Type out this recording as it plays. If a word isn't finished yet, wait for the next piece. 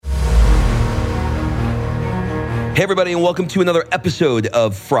Hey, everybody, and welcome to another episode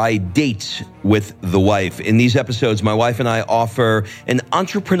of Fri-Date with the wife. In these episodes, my wife and I offer an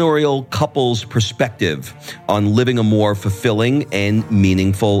entrepreneurial couple's perspective on living a more fulfilling and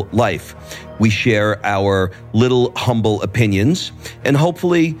meaningful life. We share our little humble opinions and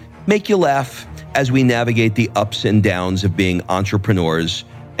hopefully make you laugh as we navigate the ups and downs of being entrepreneurs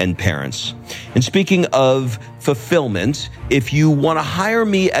and parents. And speaking of fulfillment, if you want to hire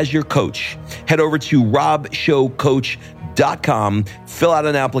me as your coach, head over to robshowcoach.com, fill out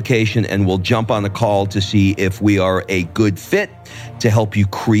an application, and we'll jump on a call to see if we are a good fit to help you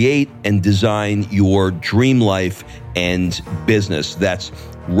create and design your dream life and business. That's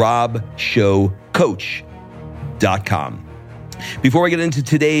robshowcoach.com. Before we get into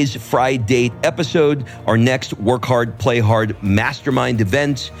today's Fri-Date episode, our next Work Hard, Play Hard Mastermind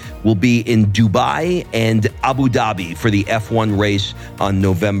event will be in Dubai and Abu Dhabi for the F1 race on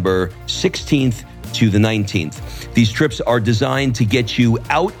November 16th to the 19th. These trips are designed to get you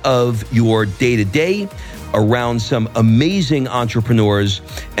out of your day-to-day, around some amazing entrepreneurs,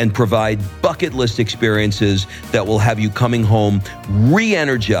 and provide bucket list experiences that will have you coming home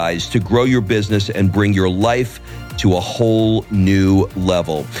re-energized to grow your business and bring your life to a whole new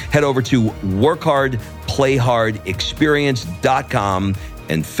level. Head over to workhardplayhardexperience.com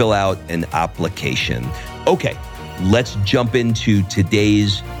and fill out an application. Okay, let's jump into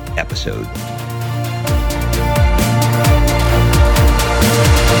today's episode.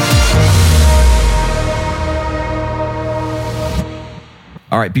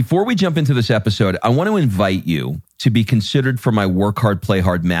 All right, before we jump into this episode, I want to invite you to be considered for my Work Hard, Play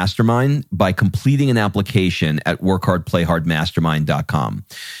Hard Mastermind by completing an application at workhardplayhardmastermind.com.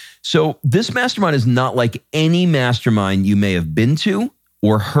 So this mastermind is not like any mastermind you may have been to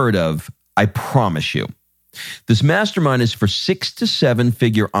or heard of, I promise you. This mastermind is for 6 to 7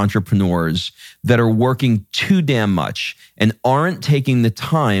 figure entrepreneurs that are working too damn much and aren't taking the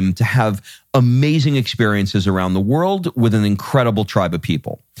time to have amazing experiences around the world with an incredible tribe of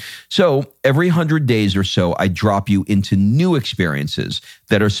people. So every 100 days or so, I drop you into new experiences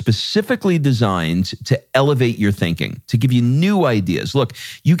that are specifically designed to elevate your thinking, to give you new ideas. Look,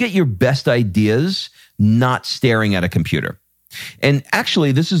 you get your best ideas not staring at a computer. And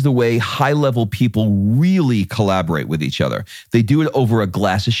actually, this is the way high-level people really collaborate with each other. They do it over a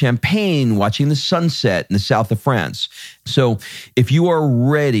glass of champagne, watching the sunset in the south of France. So if you are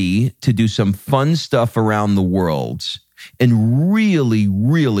ready to do some fun stuff around the world and really,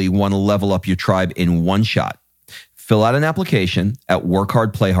 really want to level up your tribe in one shot, fill out an application at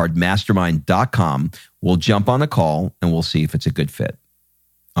workhardplayhardmastermind.com. We'll jump on a call and we'll see if it's a good fit.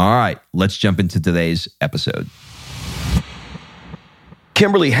 All right, let's jump into today's episode.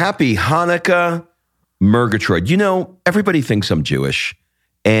 Kimberly, happy Hanukkah, Murgatroyd. You know, everybody thinks I'm Jewish,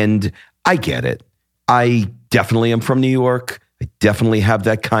 and I get it. I definitely am from New York. I definitely have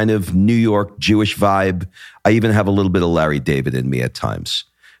that kind of New York Jewish vibe. I even have a little bit of Larry David in me at times.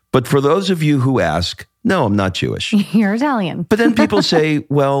 But for those of you who ask, no, I'm not Jewish. You're Italian. But then people say,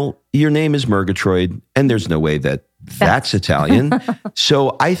 well, your name is Murgatroyd, and there's no way that's Italian.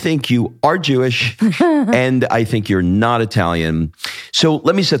 So I think you are Jewish, and I think you're not Italian. So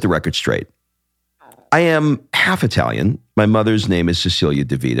let me set the record straight. I am half Italian. My mother's name is Cecilia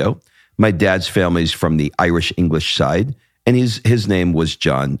DeVito. My dad's family's from the Irish-English side, and his name was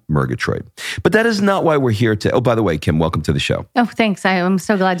John Murgatroyd. But that is not why we're here to... Oh, by the way, Kim, welcome to the show. Oh, thanks. I'm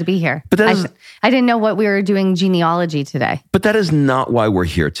so glad to be here. But I didn't know what we were doing genealogy today. But that is not why we're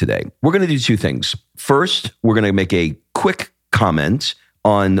here today. We're going to do two things. First, we're going to make a quick comment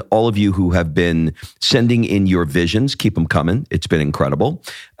on all of you who have been sending in your visions. Keep them coming. It's been incredible.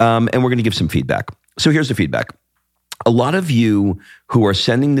 And we're going to give some feedback. So here's the feedback. A lot of you who are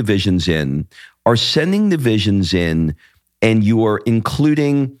sending the visions in are sending the visions in and you are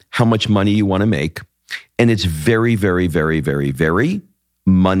including how much money you want to make. And it's very, very, very, very, very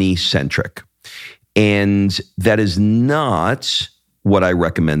money-centric. And that is not what I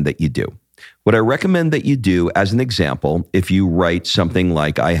recommend that you do. What I recommend that you do, as an example, if you write something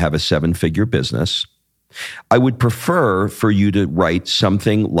like, I have a 7-figure business, I would prefer for you to write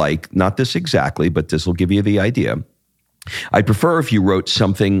something like, not this exactly, but this will give you the idea. I'd prefer if you wrote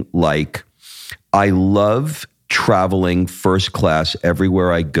something like, I love traveling first class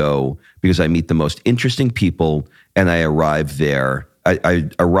everywhere I go because I meet the most interesting people and I arrive there. I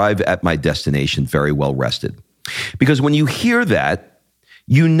arrive at my destination very well rested. Because when you hear that,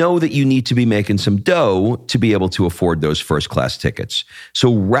 you know that you need to be making some dough to be able to afford those first class tickets.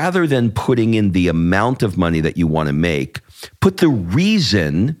 So rather than putting in the amount of money that you want to make, put the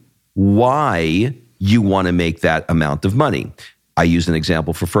reason why you want to make that amount of money. I used an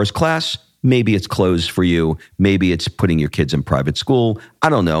example for first class. Maybe it's clothes for you. Maybe it's putting your kids in private school. I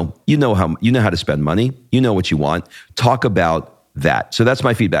don't know. You know how to spend money. You know what you want. Talk about that. So that's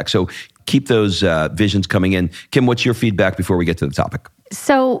my feedback. So keep those visions coming in. Kim, what's your feedback before we get to the topic?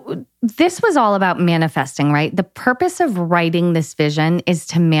 So this was all about manifesting, right? The purpose of writing this vision is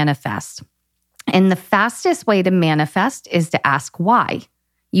to manifest. And the fastest way to manifest is to ask why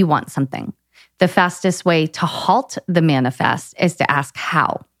you want something. The fastest way to halt the manifest is to ask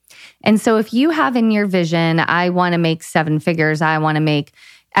how. And so if you have in your vision, I want to make 7 figures, I want to make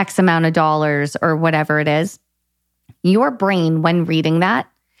X amount of dollars or whatever it is, your brain, when reading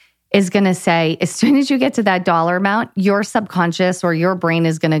that, is going to say, as soon as you get to that dollar amount, your subconscious or your brain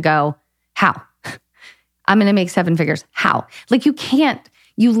is going to go, how? I'm going to make 7 figures. How? Like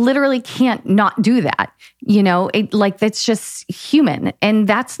you literally can't not do that. That's just human. And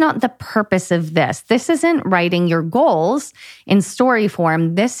that's not the purpose of this. This isn't writing your goals in story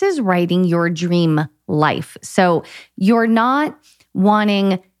form. This is writing your dream life. So you're not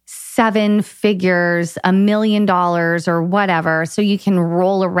wanting 7 figures, $1 million or whatever, so you can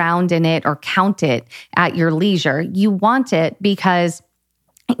roll around in it or count it at your leisure. You want it because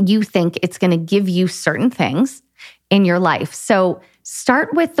you think it's going to give you certain things in your life. So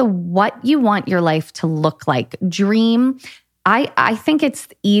start with what you want your life to look like. Dream. I think it's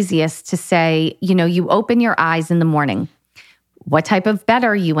easiest to say, you open your eyes in the morning. What type of bed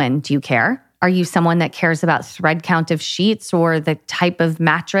are you in? Do you care? Are you someone that cares about thread count of sheets or the type of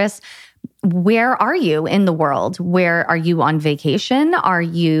mattress? Where are you in the world? Where are you on vacation? Are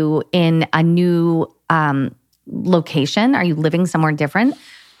you in a new location? Are you living somewhere different?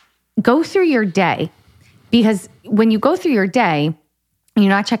 Go through your day, because when you go through your day, you're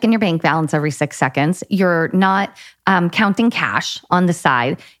not checking your bank balance every 6 seconds. You're not counting cash on the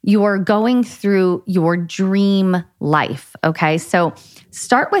side. You're going through your dream life, okay? So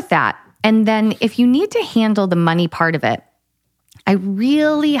start with that. And then if you need to handle the money part of it, I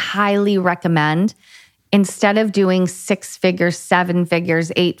really highly recommend, instead of doing 6 figures, 7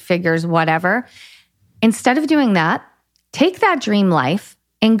 figures, 8 figures, whatever, instead of doing that, take that dream life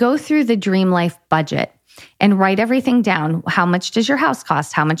and go through the dream life budget and write everything down. How much does your house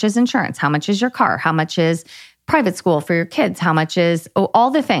cost? How much is insurance? How much is your car? How much is private school for your kids? How much is all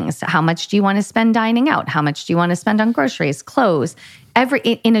the things? How much do you want to spend dining out? How much do you want to spend on groceries, clothes?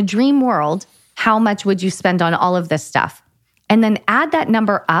 In a dream world, how much would you spend on all of this stuff? And then add that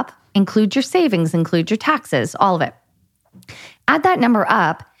number up, include your savings, include your taxes, all of it. Add that number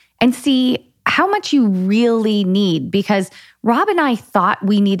up and see how much you really need, because Rob and I thought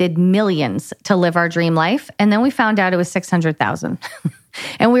we needed millions to live our dream life. And then we found out it was 600,000.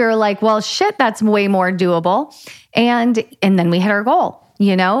 And we were like, well, shit, that's way more doable. And then we hit our goal,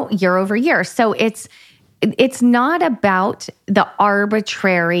 year over year. So it's not about the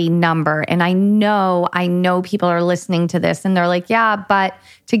arbitrary number. And I know people are listening to this and they're like, yeah, but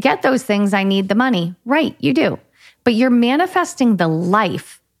to get those things, I need the money. Right, you do. But you're manifesting the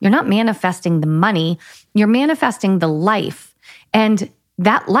life. You're not manifesting the money. You're manifesting the life. And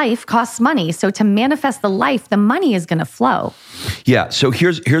that life costs money. So to manifest the life, the money is going to flow. Yeah. So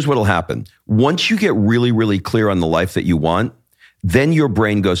here's what'll happen. Once you get really, really clear on the life that you want, then your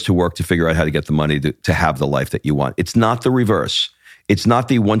brain goes to work to figure out how to get the money to have the life that you want. It's not the reverse. It's not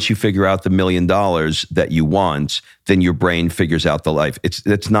the once you figure out the $1 million that you want, then your brain figures out the life.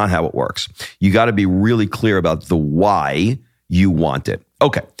 That's not how it works. You got to be really clear about the why you want it.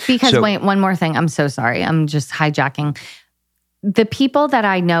 Okay. Because wait, one more thing. I'm so sorry. I'm just hijacking. The people that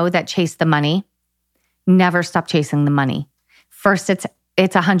I know that chase the money never stop chasing the money. First, it's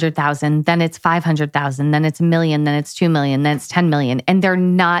 100,000, then it's 500,000, then it's $1 million, then it's 2 million, then it's 10 million. And they're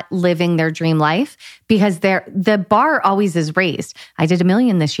not living their dream life because the bar always is raised. I did $1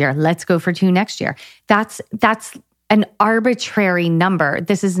 million this year. Let's go for 2 next year. That's an arbitrary number.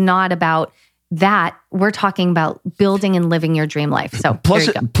 This is not about that. We're talking about building and living your dream life. So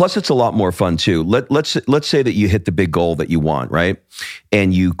plus it's a lot more fun too. Let's say that you hit the big goal that you want, right?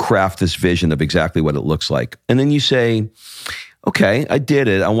 And you craft this vision of exactly what it looks like. And then you say, okay, I did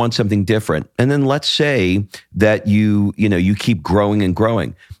it. I want something different. And then let's say that you keep growing and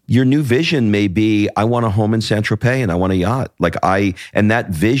growing. Your new vision may be, I want a home in Saint-Tropez and I want a yacht. And that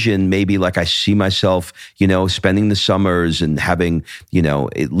vision may be like, I see myself, spending the summers and having,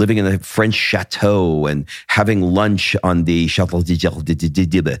 living in a French chateau and having lunch on the Chateau de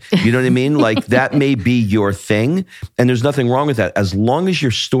you know what I mean? Like that may be your thing. And there's nothing wrong with that. As long as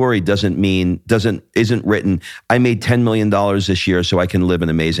your story isn't written, I made $10 million this year so I can live an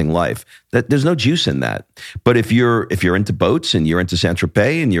amazing life. There's no juice in that. But if you're into boats and you're into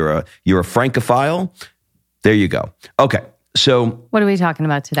Saint-Tropez and you're a Francophile, there you go. Okay. So what are we talking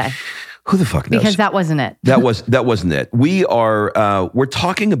about today? Who the fuck knows? Because that wasn't it. That wasn't it. We're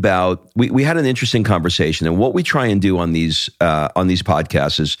talking about, we had an interesting conversation, and what we try and do on these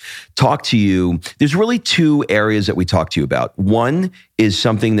podcasts is talk to you. There's really two areas that we talk to you about. One is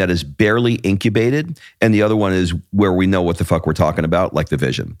something that is barely incubated, and the other one is where we know what the fuck we're talking about, like the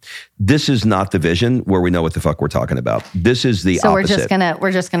vision. This is not the vision where we know what the fuck we're talking about. This is the opposite. So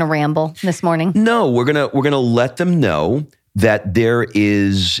we're just gonna ramble this morning. No, we're gonna let them know that there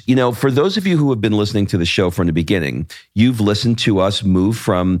is, for those of you who have been listening to the show from the beginning, you've listened to us move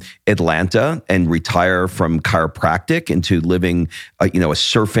from Atlanta and retire from chiropractic into living, a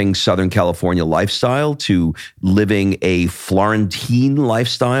surfing Southern California lifestyle to living a Florentine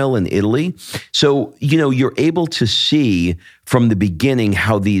lifestyle in Italy. So, you're able to see from the beginning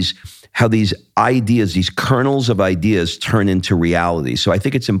how these ideas, these kernels of ideas turn into reality. So I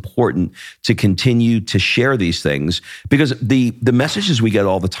think it's important to continue to share these things, because the messages we get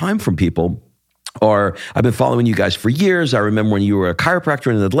all the time from people are, I've been following you guys for years. I remember when you were a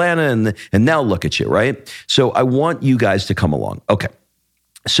chiropractor in Atlanta, and now look at you, right? So I want you guys to come along. Okay.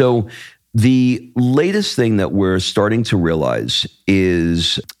 So the latest thing that we're starting to realize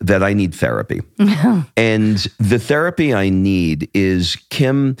is that I need therapy. And the therapy I need is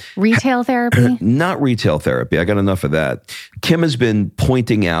Kim. Retail therapy? Not retail therapy. I got enough of that. Kim has been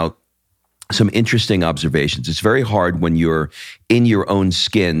pointing out some interesting observations. It's very hard when you're in your own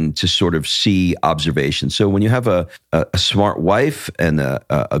skin to sort of see observations. So when you have a smart wife and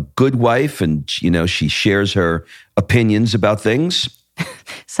a good wife, and she shares her opinions about things,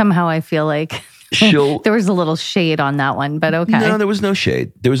 somehow I feel like there was a little shade on that one, but okay. No, there was no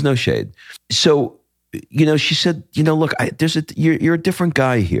shade. So, she said, look, you're a different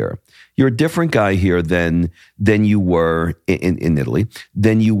guy here. You're a different guy here than you were in Italy,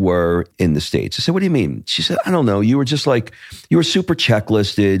 than you were in the States. I said, what do you mean? She said, I don't know. You were just you were super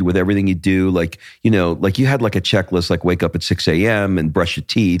checklisted with everything you do. Like you had like a checklist, like wake up at 6 a.m. and brush your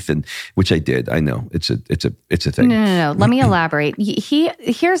teeth, and which I did. I know it's a thing. No. Let me elaborate.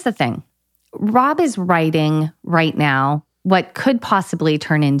 Here's the thing. Rob is writing right now what could possibly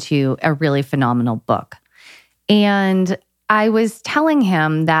turn into a really phenomenal book. And I was telling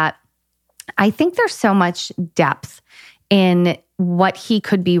him that I think there's so much depth in what he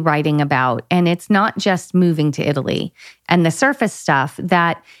could be writing about. And it's not just moving to Italy and the surface stuff,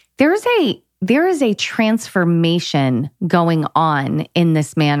 that there is a transformation going on in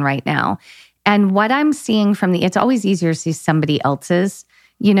this man right now. And what I'm seeing it's always easier to see somebody else's,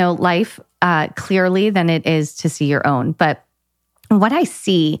 life clearly than it is to see your own. But what I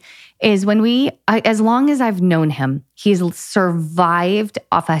see is as long as I've known him, he's survived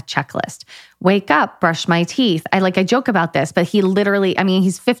off a checklist. Wake up, brush my teeth. I joke about this, but he literally,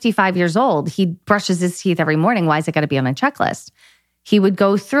 he's 55 years old. He brushes his teeth every morning. Why is it got to be on a checklist? He would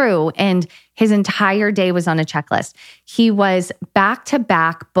go through, and his entire day was on a checklist. He was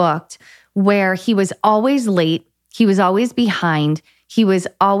back-to-back booked, where he was always late. He was always behind. He was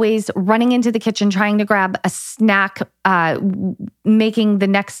always running into the kitchen, trying to grab a snack, making the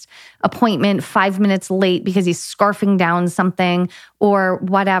next appointment 5 minutes late because he's scarfing down something or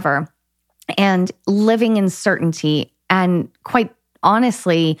whatever, and living in certainty. And quite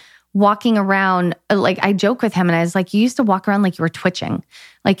honestly, walking around, I joke with him and I was like, you used to walk around like you were twitching.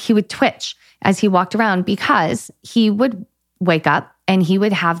 Like he would twitch as he walked around, because he would wake up and he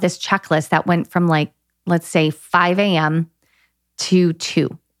would have this checklist that went from let's say 5 a.m. to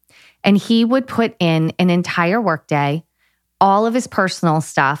 2. And he would put in an entire workday, all of his personal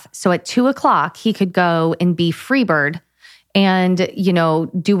stuff. So at 2:00, he could go and be Freebird and,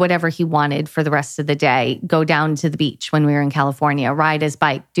 do whatever he wanted for the rest of the day. Go down to the beach when we were in California, ride his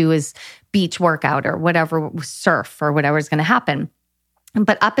bike, do his beach workout or whatever, surf or whatever is going to happen.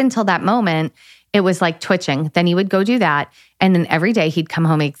 But up until that moment, it was like twitching. Then he would go do that. And then every day he'd come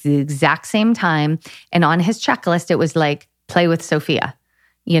home at the exact same time. And on his checklist, it was like, play with Sophia,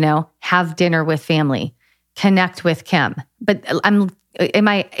 have dinner with family, connect with Kim. But am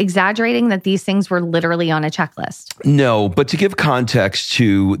I exaggerating that these things were literally on a checklist? No, but to give context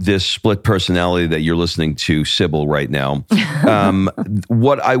to this split personality that you're listening to, Sybil, right now,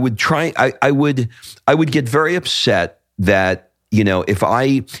 what I would try, I would get very upset that, if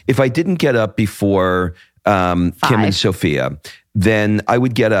I didn't get up before Kim and Sophia, then I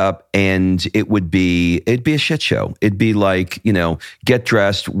would get up and it'd be a shit show. It'd be like, get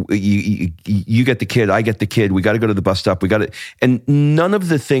dressed, you get the kid, I get the kid, we got to go to the bus stop, and none of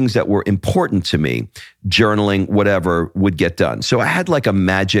the things that were important to me, journaling, whatever, would get done. So I had like a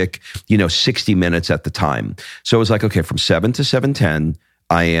magic, 60 minutes at the time. So it was like, okay, from 7 to 7:10,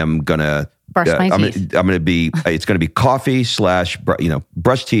 I am going to Brush my teeth. It's going to be coffee /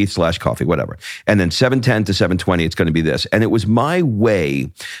 brush teeth / coffee, whatever. And then 7:10 to 7:20, it's going to be this. And it was my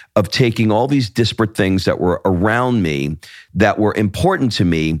way of taking all these disparate things that were around me that were important to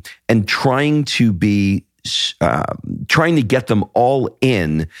me and trying to get them all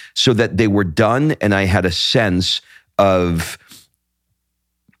in so that they were done and I had a sense of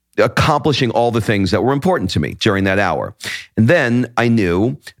accomplishing all the things that were important to me during that hour. And then I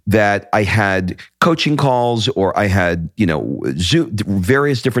knew that I had coaching calls or I had,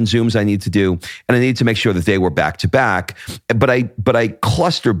 various different Zooms I need to do. And I needed to make sure that they were back to back. But I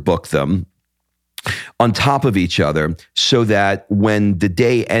cluster booked them on top of each other so that when the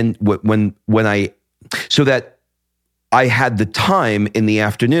day so that I had the time in the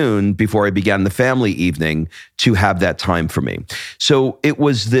afternoon before I began the family evening to have that time for me. So it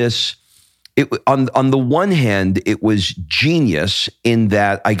was on the one hand, it was genius in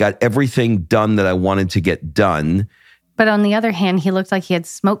that I got everything done that I wanted to get done. But on the other hand, he looked like he had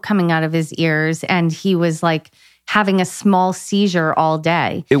smoke coming out of his ears and he was like having a small seizure all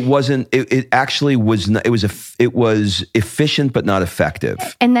day. It wasn't, it actually was not, it was efficient, but not effective.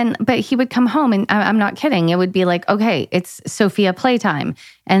 And then, but he would come home and I'm not kidding. It would be like, okay, it's Sophia playtime.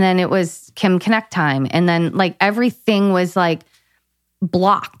 And then it was Kim Connect time. And then like everything was like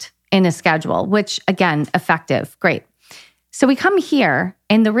blocked in a schedule, which again, effective, great. So we come here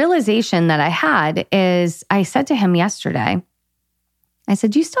and the realization that I had is I said to him yesterday, I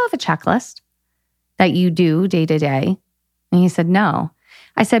said, do you still have a checklist that you do day to day? And he said, no.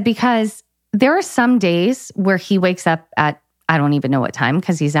 I said, because there are some days where he wakes up at, I don't even know what time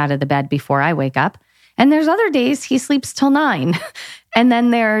because he's out of the bed before I wake up. And there's other days he sleeps till 9. And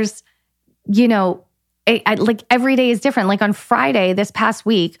then there's, like every day is different. Like on Friday, this past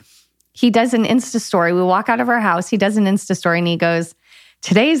week, he does an Insta story. We walk out of our house. He does an Insta story and he goes,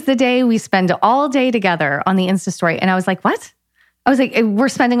 today's the day we spend all day together on the Insta story. And I was like, what? I was like, we're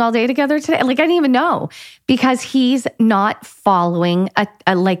spending all day together today? Like, I didn't even know because he's not following a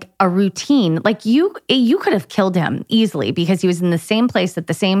routine. Like you could have killed him easily because he was in the same place at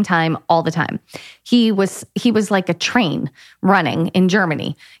the same time all the time. He was like a train running in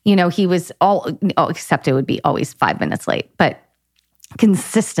Germany. He was except it would be always 5 minutes late, but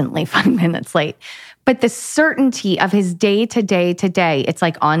consistently 5 minutes late. But the certainty of his day to day to day, it's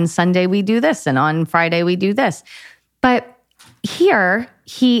like on Sunday we do this and on Friday we do this. But here,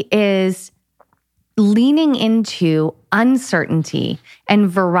 he is leaning into uncertainty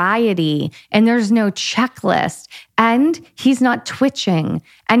and variety, and there's no checklist, and he's not twitching,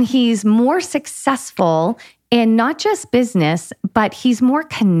 and he's more successful in not just business, but he's more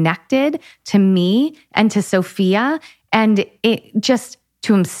connected to me and to Sophia and just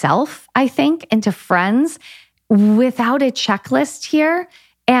to himself, I think, and to friends without a checklist here.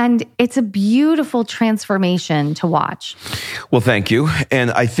 And it's a beautiful transformation to watch. Well, thank you.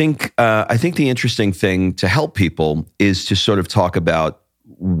 And I think the interesting thing to help people is to sort of talk about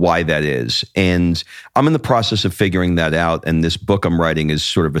why that is. And I'm in the process of figuring that out. And this book I'm writing is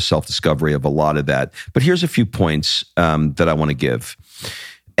sort of a self-discovery of a lot of that. But here's a few points that I want to give.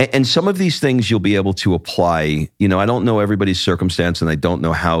 And some of these things you'll be able to apply. I don't know everybody's circumstance and I don't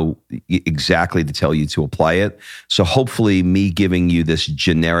know how exactly to tell you to apply it. So hopefully me giving you this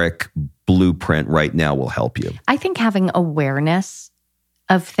generic blueprint right now will help you. I think having awareness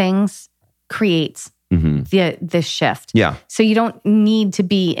of things creates the shift. Yeah. So you don't need to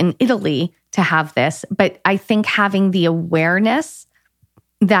be in Italy to have this, but I think having the awareness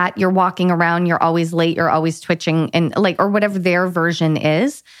that you're walking around, you're always late, you're always twitching, and or whatever their version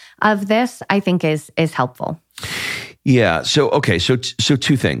is of this, I think is helpful. Yeah. So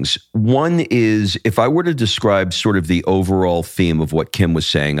two things. One is if I were to describe sort of the overall theme of what Kim was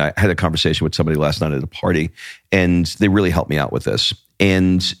saying, I had a conversation with somebody last night at a party, and they really helped me out with this.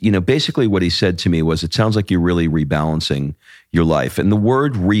 And, basically what he said to me was, it sounds like you're really rebalancing your life. And the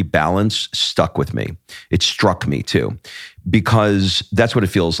word rebalance stuck with me. It struck me too, because that's what it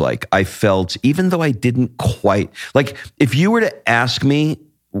feels like. I felt, even though I didn't quite, like if you were to ask me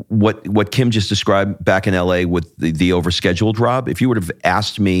what Kim just described back in LA with the overscheduled Rob, if you would have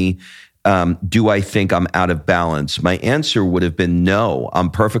asked me, do I think I'm out of balance? My answer would have been no, I'm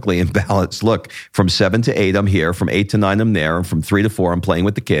perfectly in balance. Look, from 7 to 8, I'm here. From 8 to 9, I'm there. And from 3 to 4, I'm playing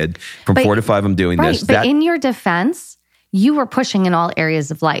with the kid. From 4 to 5, I'm doing this. But in your defense, you were pushing in all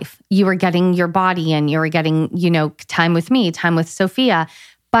areas of life. You were getting your body in, you were getting, time with me, time with Sophia.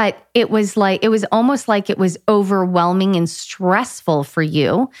 But it was almost like it was overwhelming and stressful for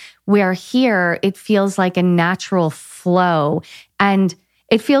you, where here it feels like a natural flow. And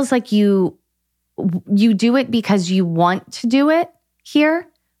it feels like you do it because you want to do it here,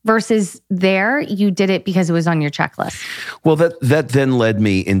 versus there, you did it because it was on your checklist. Well, that then led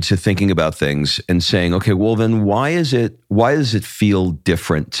me into thinking about things and saying, okay, well then why does it feel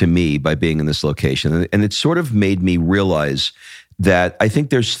different to me by being in this location? And it sort of made me realize that I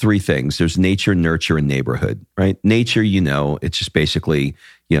think there's three things. There's nature, nurture, and neighborhood, right? Nature, it's just basically,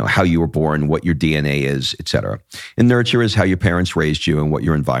 how you were born, what your DNA is, et cetera. And nurture is how your parents raised you and what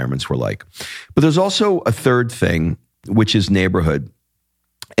your environments were like. But there's also a third thing, which is neighborhood.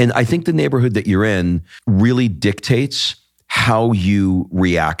 And I think the neighborhood that you're in really dictates how you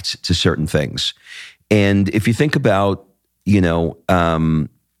react to certain things. And if you think about, being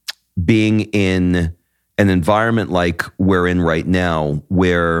in an environment like we're in right now,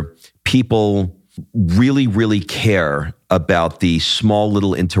 where people really, really care about the small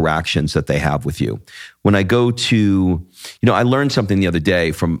little interactions that they have with you. When I go to, I learned something the other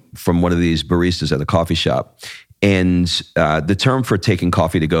day from one of these baristas at a coffee shop. And the term for taking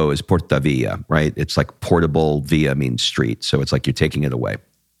coffee to go is portavia, right? It's like portable, via means street. So it's like you're taking it away.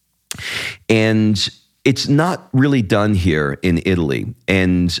 And it's not really done here in Italy.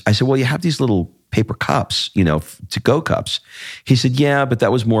 And I said, well, you have these little paper cups, to-go cups. He said, yeah, but that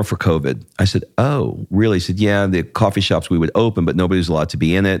was more for COVID. I said, oh, really? He said, yeah, the coffee shops we would open, but nobody was allowed to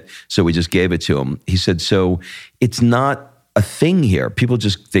be in it. So we just gave it to him. He said, so it's not a thing here. People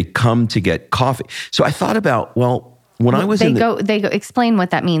they come to get coffee. So I thought about, well, when I was they go, explain what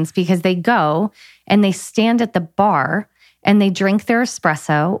that means, because they go and they stand at the bar and they drink their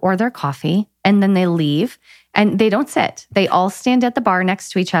espresso or their coffee, and then they leave. And they don't sit. They all stand at the bar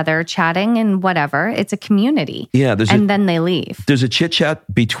next to each other, chatting and whatever. It's a community. Yeah, then they leave. There's a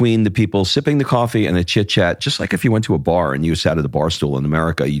chit-chat between the people sipping the coffee, and a chit-chat, just like if you went to a bar and you sat at a bar stool in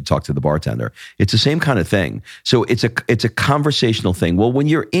America, you talk to the bartender. It's the same kind of thing. So it's a conversational thing. Well, when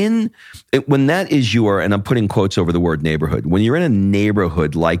that is and I'm putting quotes over the word neighborhood, when you're in a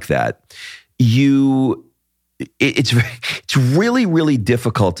neighborhood like that, it's really, really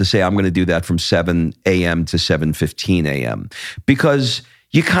difficult to say, I'm going to do that from 7 a.m. to 7:15 a.m. because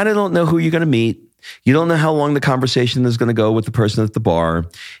you kind of don't know who you're going to meet. You don't know how long the conversation is going to go with the person at the bar.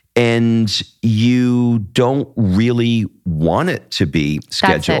 And you don't really want it to be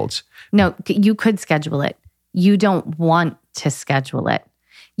scheduled. No, you could schedule it. You don't want to schedule it.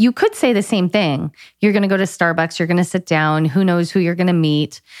 You could say the same thing. You're going to go to Starbucks. You're going to sit down. Who knows who you're going to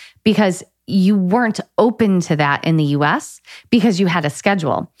meet? Because you weren't open to that in the US because you had a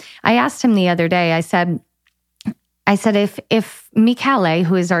schedule. I asked him the other day, I said, if Michele,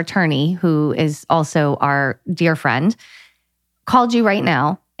 who is our attorney, who is also our dear friend, called you right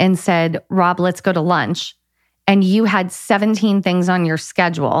now and said, Rob, let's go to lunch, and you had 17 things on your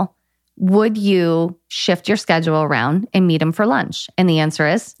schedule, would you shift your schedule around and meet him for lunch? And the answer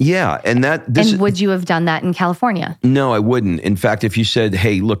is yeah. And would you have done that in California? No, I wouldn't. In fact, if you said,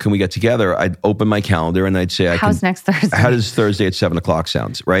 hey, look, can we get together? I'd open my calendar and I'd say, how's next Thursday? How does Thursday at 7:00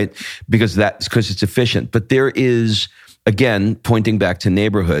 sound? Right? Because it's efficient. But there is, again, pointing back to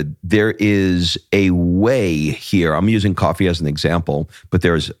neighborhood, there is a way here. I'm using coffee as an example, but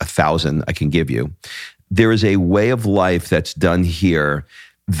there's 1,000 I can give you. There is a way of life that's done here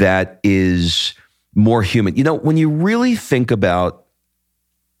that is more human. When you really think about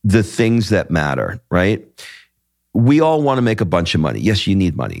the things that matter, right? We all want to make a bunch of money. Yes, you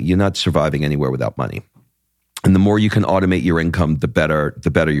need money. You're not surviving anywhere without money. And the more you can automate your income, the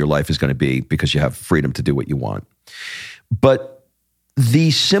better your life is going to be, because you have freedom to do what you want. But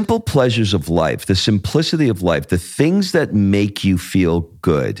the simple pleasures of life, the simplicity of life, the things that make you feel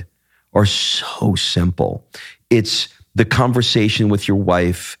good are so simple. It's the conversation with your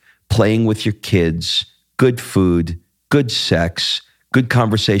wife, playing with your kids, good food, good sex, good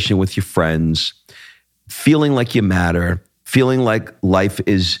conversation with your friends, feeling like you matter, feeling like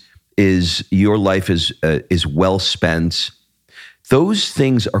your life is well spent. Those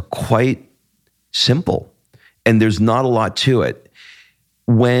things are quite simple, and there's not a lot to it.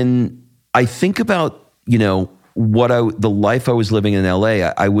 When I think about, the life I was living in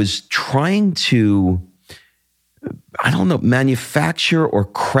LA, I was trying to, manufacture or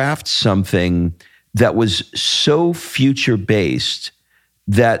craft something that was so future-based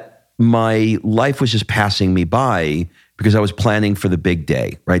that my life was just passing me by, because I was planning for the big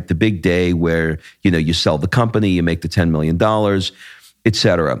day, right? The big day where, you sell the company, you make the $10 million, et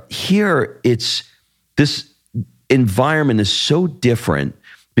cetera. Here, this environment is so different,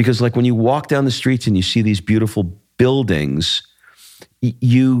 because like when you walk down the streets and you see these beautiful buildings,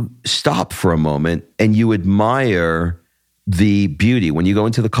 you stop for a moment and you admire the beauty. When you go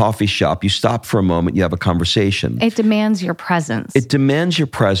into the coffee shop, you stop for a moment, you have a conversation. It demands your presence. It demands your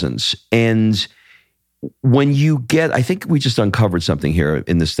presence. And when you get, I think we just uncovered something here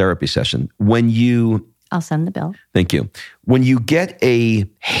in this therapy session. I'll send the bill. Thank you. When you get a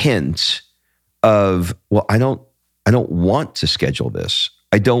hint of, well, I don't want to schedule this.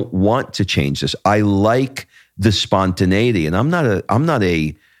 I don't want to change this. I like the spontaneity, and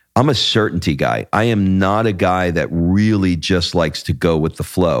I'm a certainty guy. I am not a guy that really just likes to go with the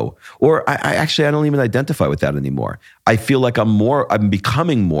flow. Or I don't even identify with that anymore. I feel like I'm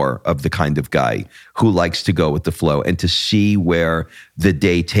becoming more of the kind of guy who likes to go with the flow and to see where the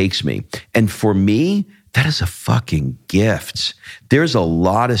day takes me. And for me, that is a fucking gift. There's a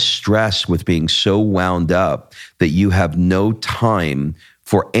lot of stress with being so wound up that you have no time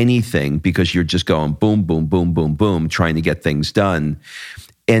for anything because you're just going boom, boom, boom, boom, boom, trying to get things done.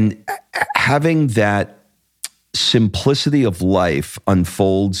 And having that simplicity of life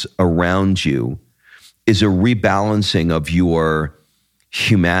unfolds around you is a rebalancing of your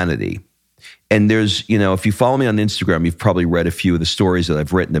humanity. And there's, if you follow me on Instagram, you've probably read a few of the stories that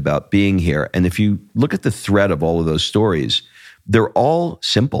I've written about being here. And if you look at the thread of all of those stories, they're all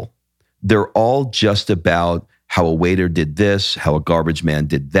simple. They're all just about how a waiter did this, how a garbage man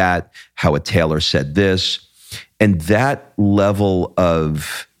did that, how a tailor said this. And that level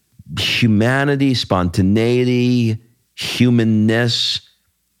of humanity, spontaneity, humanness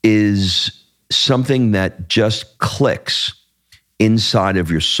is something that just clicks inside of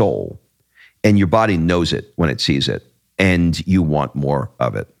your soul. And your body knows it when it sees it, and you want more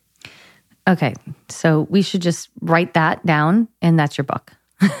of it. Okay, so we should just write that down, and that's your book.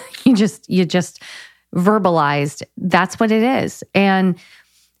 You just verbalized that's what it is. And,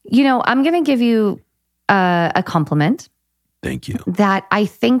 I'm going to give you a compliment. Thank you. That I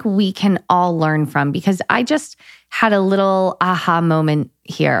think we can all learn from, because I just had a little aha moment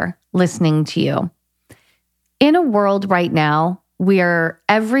here listening to you. In a world right now where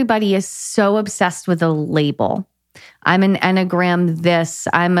everybody is so obsessed with a label. I'm an Enneagram this,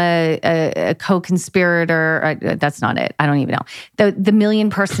 I'm a co-conspirator. That's not it. I don't even know. The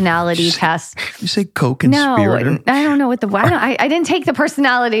million personality test. You say co-conspirator? No, I don't know what I didn't take the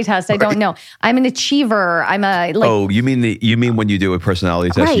personality test. I don't know. I'm an achiever. I'm a you mean when you do a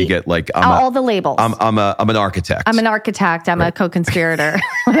personality test, right. You get all the labels. I'm an architect. I'm an architect. I'm a co-conspirator.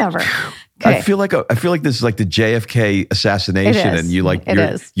 Whatever. Okay. I feel like this is like the JFK assassination, and you're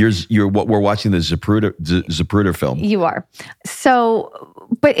we're watching the Zapruder film. You are. So,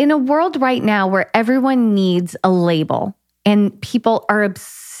 but in a world right now where everyone needs a label and people are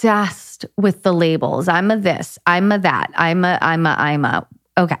obsessed with the labels, I'm a this, I'm a that, I'm a.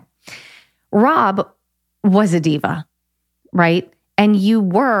 Okay. Rob was a diva, right? And you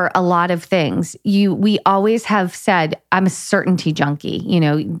were a lot of things. We always have said, I'm a certainty junkie.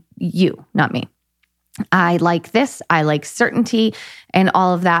 You, not me. I like this. I like certainty and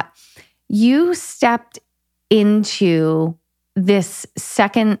all of that. You stepped into this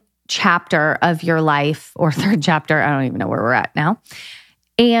second chapter of your life, or third chapter. I don't even know where we're at now.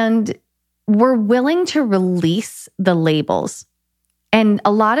 And we're willing to release the labels. And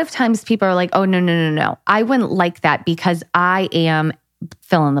a lot of times people are like, oh, no. I wouldn't like that because I am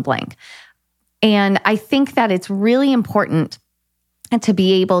fill in the blank. And I think that it's really important to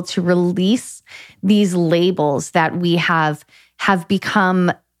be able to release these labels that we have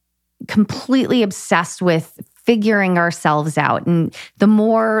become completely obsessed with figuring ourselves out. And the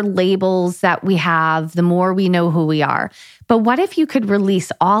more labels that we have, the more we know who we are. But what if you could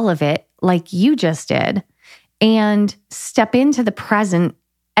release all of it like you just did and step into the present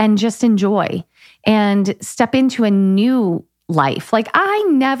and just enjoy and step into a new life? Like, I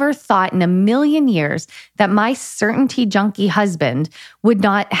never thought in a million years that my certainty junkie husband would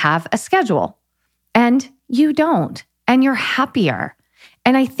not have a schedule. And you don't. And you're happier.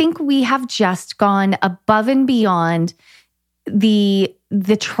 And I think we have just gone above and beyond the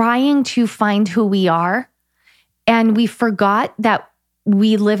trying to find who we are. And we forgot that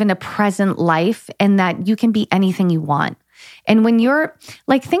we live in a present life and that you can be anything you want. And when you're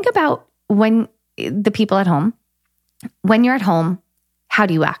think about when the people at home, when you're at home, how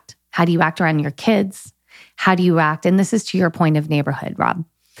do you act? How do you act around your kids? How do you act? And this is to your point of neighborhood, Rob.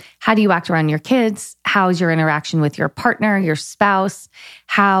 How do you act around your kids? How's your interaction with your partner, your spouse?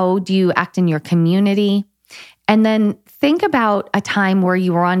 How do you act in your community? And then think about a time where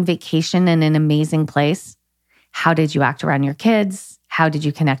you were on vacation in an amazing place. How did you act around your kids? How did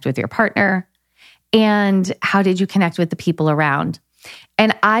you connect with your partner? And how did you connect with the people around?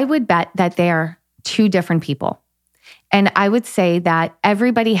 And I would bet that they're two different people. And I would say that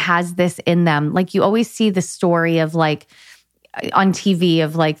everybody has this in them. Like, you always see the story of on TV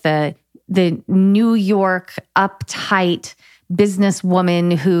of the New York uptight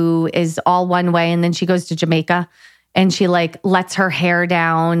businesswoman who is all one way, and then she goes to Jamaica and she like lets her hair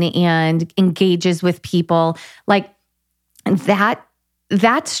down and engages with people. Like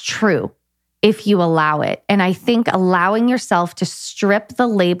that's true if you allow it. And I think allowing yourself to strip the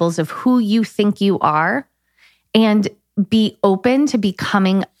labels of who you think you are and be open to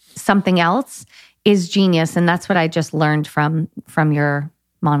becoming something else is genius. And that's what I just learned from your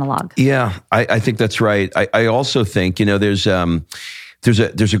monologue. Yeah, I think that's right. I also think, there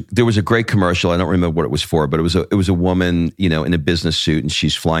was a great commercial. I don't remember what it was for, but it was a woman, in a business suit, and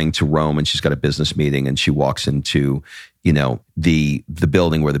she's flying to Rome, and she's got a business meeting, and she walks into, the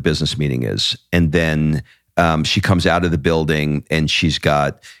building where the business meeting is, and then she comes out of the building, and she's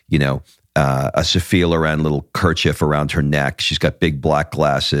got, a Sophia Loren little kerchief around her neck. She's got big black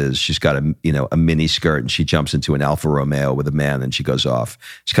glasses. She's got a mini skirt, and she jumps into an Alfa Romeo with a man, and she goes off.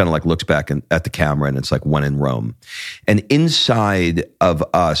 She kind of like looks back at the camera, and it's like When in Rome. And inside of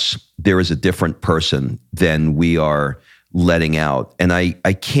us, there is a different person than we are letting out. And I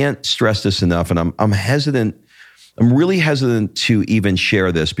can't stress this enough. And I'm hesitant. I'm really hesitant to even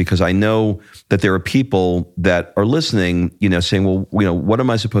share this because I know that there are people that are listening, saying, well, what am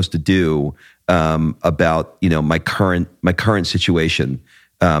I supposed to do about, my current situation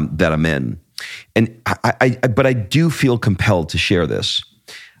that I'm in? And but I do feel compelled to share this.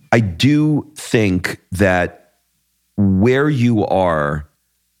 I do think that where you are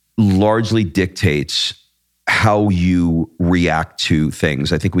largely dictates how you react to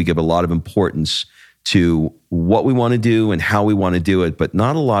things. I think we give a lot of importance to what we want to do and how we want to do it, but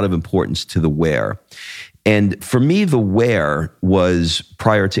not a lot of importance to the where. And for me, the where was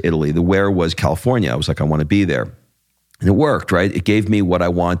prior to Italy. The where was California. I was like, I want to be there. And it worked, right? It gave me what I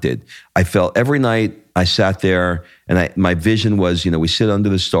wanted. I felt every night I sat there and my vision was, we sit under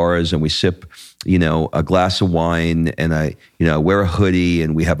the stars and we sip, a glass of wine, and I wear a hoodie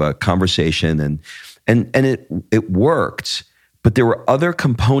and we have a conversation, and it worked. But there were other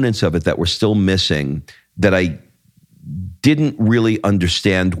components of it that were still missing that I didn't really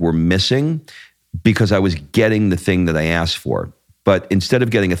understand were missing because I was getting the thing that I asked for. But instead of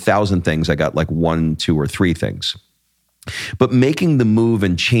getting 1,000 things, I got like 1, 2, or 3 things. But making the move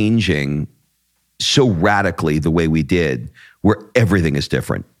and changing so radically the way we did, where everything is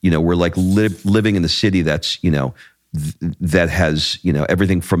different. We're like living in the city that's, that has,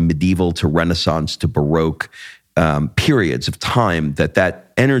 everything from medieval to Renaissance to Baroque, periods of time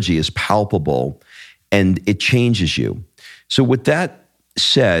that energy is palpable and it changes you. So with that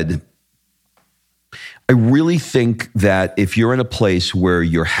said, I really think that if you're in a place where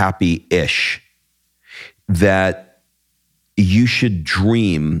you're happy-ish, that you should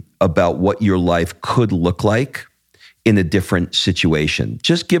dream about what your life could look like in a different situation.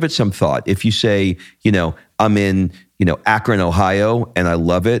 Just give it some thought. If you say, I'm in, Akron, Ohio, and I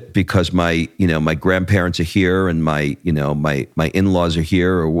love it because my grandparents are here and my in-laws are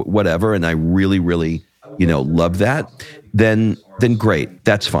here or whatever, and I really, really, love that, then great,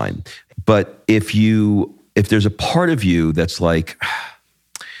 that's fine. But if there's a part of you that's like,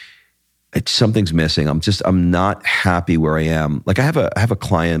 something's missing, I'm not happy where I am. Like I have a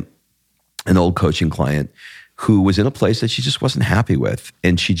client, an old coaching client, who was in a place that she just wasn't happy with,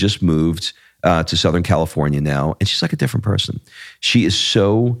 and she just moved to Southern California now, and she's like a different person. She is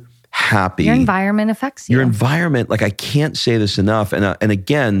so happy. Your environment affects you. Your environment, like I can't say this enough, and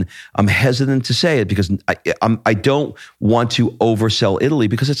again, I'm hesitant to say it because I don't want to oversell Italy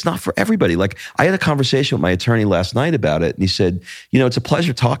because it's not for everybody. Like I had a conversation with my attorney last night about it, and he said, it's a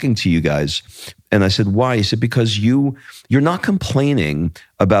pleasure talking to you guys. And I said, why? He said, because you're not complaining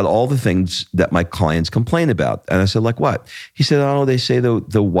about all the things that my clients complain about. And I said, like what? He said, oh, they say the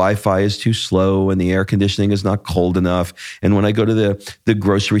Wi-Fi is too slow and the air conditioning is not cold enough. And when I go to the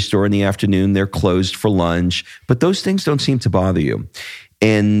grocery store in the afternoon, they're closed for lunch. But those things don't seem to bother you.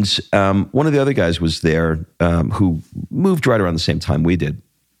 And one of the other guys was there who moved right around the same time we did.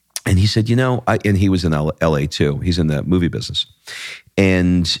 And he said, and he was in LA too. He's in the movie business.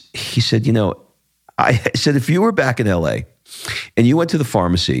 And he said, I said, if you were back in LA and you went to the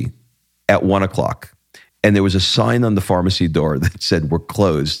pharmacy at 1:00 and there was a sign on the pharmacy door that said, we're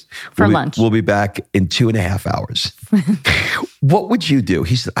closed for lunch. We'll be back in 2.5 hours. What would you do?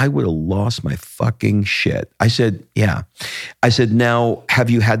 He said, I would have lost my fucking shit. I said, yeah. I said, now, have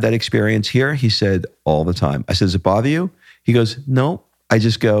you had that experience here? He said, all the time. I said, does it bother you? He goes, no. I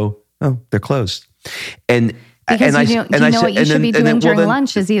just go, oh, they're closed. And Because you know what you should be doing during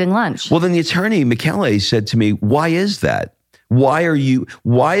lunch is eating lunch. Well, then the attorney, Michele, said to me, why is that? Why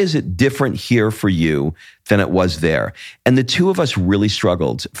is it different here for you than it was there? And the two of us really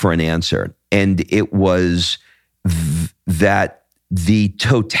struggled for an answer. And it was that the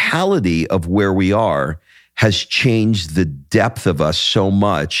totality of where we are has changed the depth of us so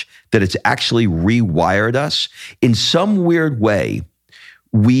much that it's actually rewired us. In some weird way,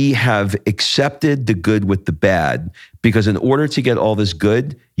 we have accepted the good with the bad, because in order to get all this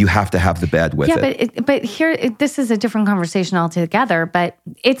good, you have to have the bad with it. Yeah, but here, this is a different conversation altogether, but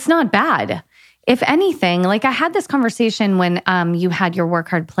it's not bad. If anything, like I had this conversation when you had your Work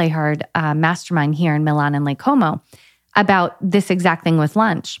Hard, Play Hard mastermind here in Milan and Lake Como about this exact thing with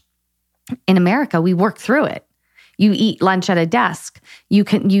lunch. In America, we work through it. You eat lunch at a desk. You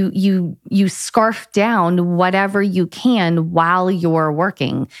scarf down whatever you can while you're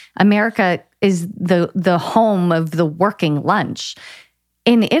working. America is the home of the working lunch.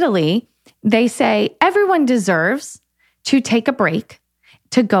 In Italy, they say everyone deserves to take a break,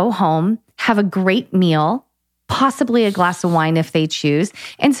 to go home, have a great meal, possibly a glass of wine if they choose.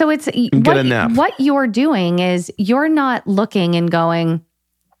 And so it's what you're doing is you're not looking and going,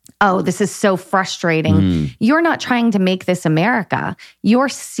 oh, this is so frustrating. You're not trying to make this America. You're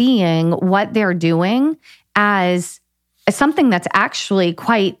seeing what they're doing as something that's actually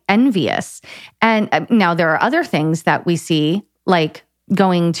quite envious. And now there are other things that we see, like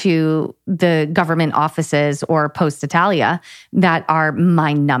going to the government offices or Post Italia, that are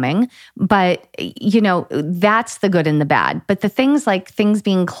mind-numbing. But, that's the good and the bad. But the things like things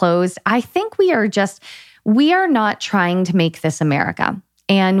being closed, I think we are not trying to make this America.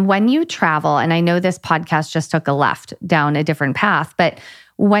 And when you travel, and I know this podcast just took a left down a different path, but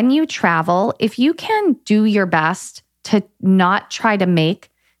when you travel, if you can do your best to not try to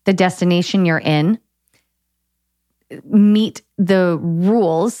make the destination you're in meet the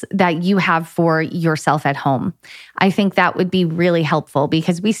rules that you have for yourself at home, I think that would be really helpful,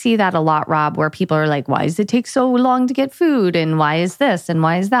 because we see that a lot, Rob, where people are like, why does it take so long to get food? And why is this? And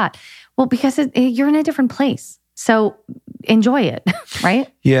why is that? Well, because you're in a different place. So enjoy it,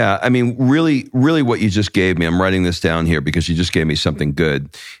 right? Yeah. I mean, really, really what you just gave me, I'm writing this down here because you just gave me something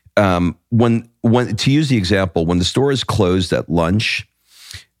good. When to use the example, when the store is closed at lunch,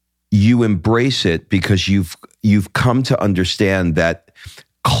 you embrace it because you've come to understand that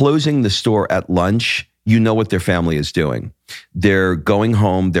closing the store at lunch, you know what their family is doing. They're going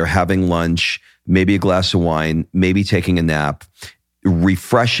home, they're having lunch, maybe a glass of wine, maybe taking a nap,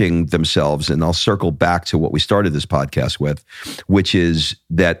 refreshing themselves. And I'll circle back to what we started this podcast with, which is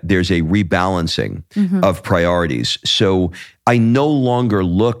that there's a rebalancing of priorities. So I no longer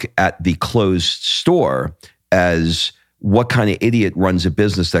look at the closed store as what kind of idiot runs a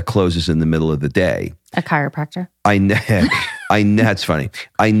business that closes in the middle of the day. A chiropractor. I know, it's funny.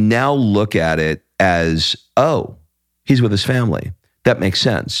 I now look at it as, oh, he's with his family. That makes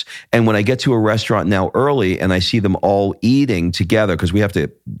sense. And when I get to a restaurant now early and I see them all eating together, because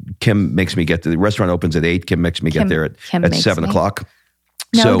Kim makes me get the restaurant opens at 8. Kim makes me get there at 7 o'clock.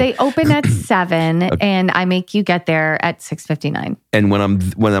 No, they open at 7 and I make you get there at 6:59. And when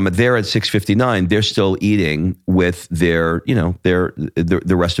I'm there at 6:59, they're still eating with the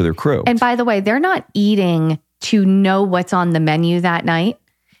rest of their crew. And by the way, they're not eating to know what's on the menu that night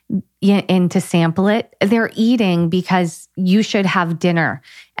and to sample it. They're eating because you should have dinner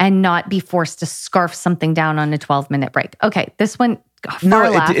and not be forced to scarf something down on a 12-minute break. Okay, this one far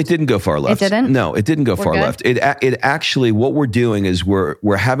left. It didn't go far left. It didn't? No, it didn't go far left. It actually, what we're doing is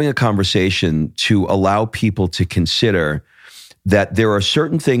we're having a conversation to allow people to consider that there are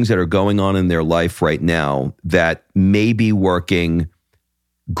certain things that are going on in their life right now that may be working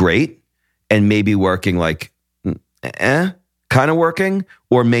great and may be working like, kind of working,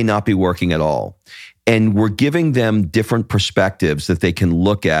 or may not be working at all. And we're giving them different perspectives that they can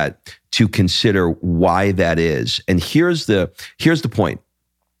look at to consider why that is. And here's the point.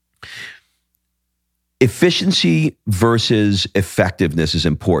 Efficiency versus effectiveness is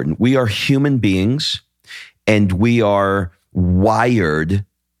important. We are human beings and we are wired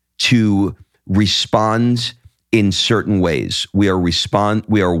to respond in certain ways. We are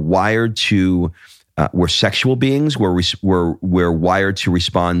wired to we're sexual beings. We're wired to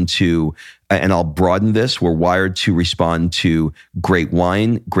respond to, and I'll broaden this. We're wired to respond to great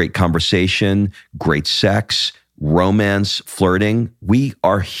wine, great conversation, great sex, romance, flirting. We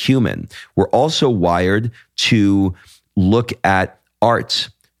are human. We're also wired to look at art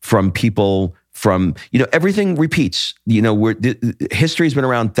from people. Everything repeats. History has been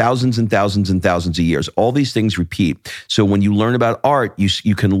around thousands and thousands and thousands of years. All these things repeat. So when you learn about art,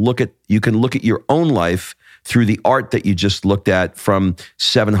 you can look at your own life through the art that you just looked at from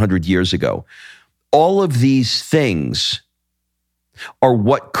 700 years ago. All of these things are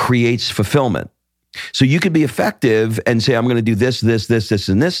what creates fulfillment. So you could be effective and say, I'm going to do this, this, this, this,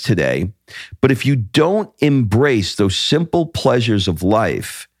 and this today. But if you don't embrace those simple pleasures of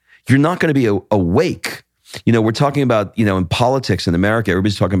life, you're not going to be awake. We're talking about, in politics in America,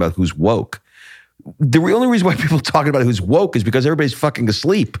 everybody's talking about who's woke. The only reason why people are talking about who's woke is because everybody's fucking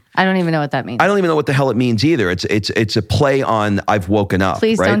asleep. I don't even know what that means. I don't even know what the hell it means either. It's a play on I've woken up.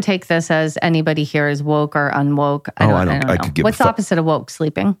 Please right? don't take this as anybody here is woke or unwoke. I don't know. What's the opposite of woke?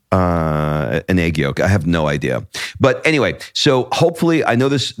 Sleeping? An egg yolk. I have no idea. But anyway, so hopefully, I know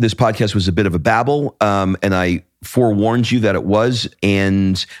this podcast was a bit of a babble, and I forewarned you that it was,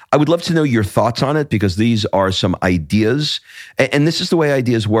 and I would love to know your thoughts on it, because these are some ideas, and this is the way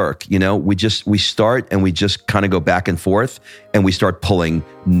ideas work. We start and we just kind of go back and forth, and we start pulling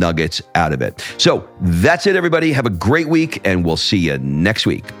nuggets out of it. So that's it, everybody. Have a great week, and we'll see you next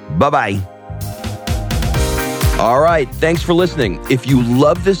week. Bye-bye. All right, thanks for listening. If you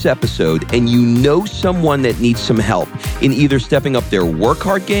love this episode and you know someone that needs some help in either stepping up their work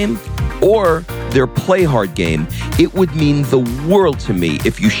hard game or their play hard game, it would mean the world to me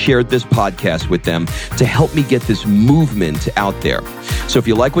if you shared this podcast with them to help me get this movement out there. So if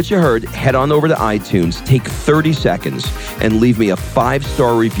you like what you heard, head on over to iTunes, take 30 seconds, and leave me a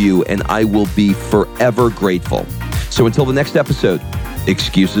 5-star review, and I will be forever grateful. So until the next episode,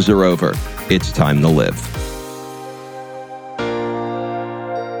 excuses are over. It's time to live.